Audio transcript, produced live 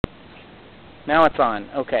Now it's on.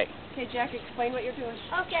 Okay. Okay, Jack, explain what you're doing.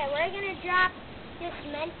 Okay, we're going to drop this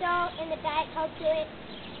Mentos in the Diet Coke to it.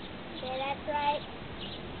 Okay, that's right.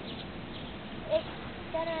 It's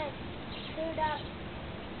going to shoot up.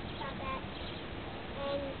 Stop that.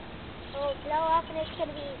 And it'll blow up and it's going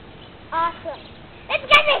to be awesome. It's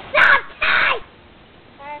going to be so tight!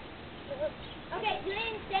 Okay,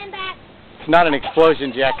 Julian, stand back. It's not an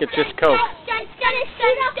explosion, Jack. It's just Coke. It's going to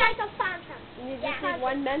shoot up like a fountain. You just need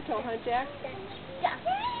one Mento, huh, Jack? Yeah.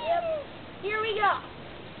 Yep. Here we go.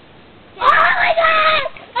 Oh my God!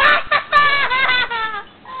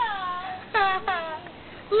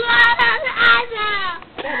 Wow, that's awesome!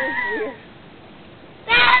 That is weird.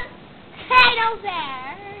 That's right over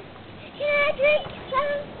there. Can I drink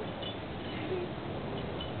some?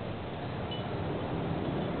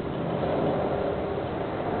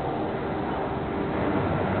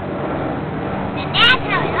 And that's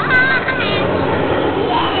how it all happens.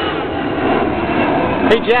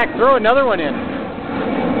 Hey, Jack, throw another one in.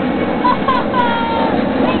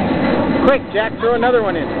 Quick, Jack, throw another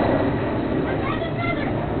one in.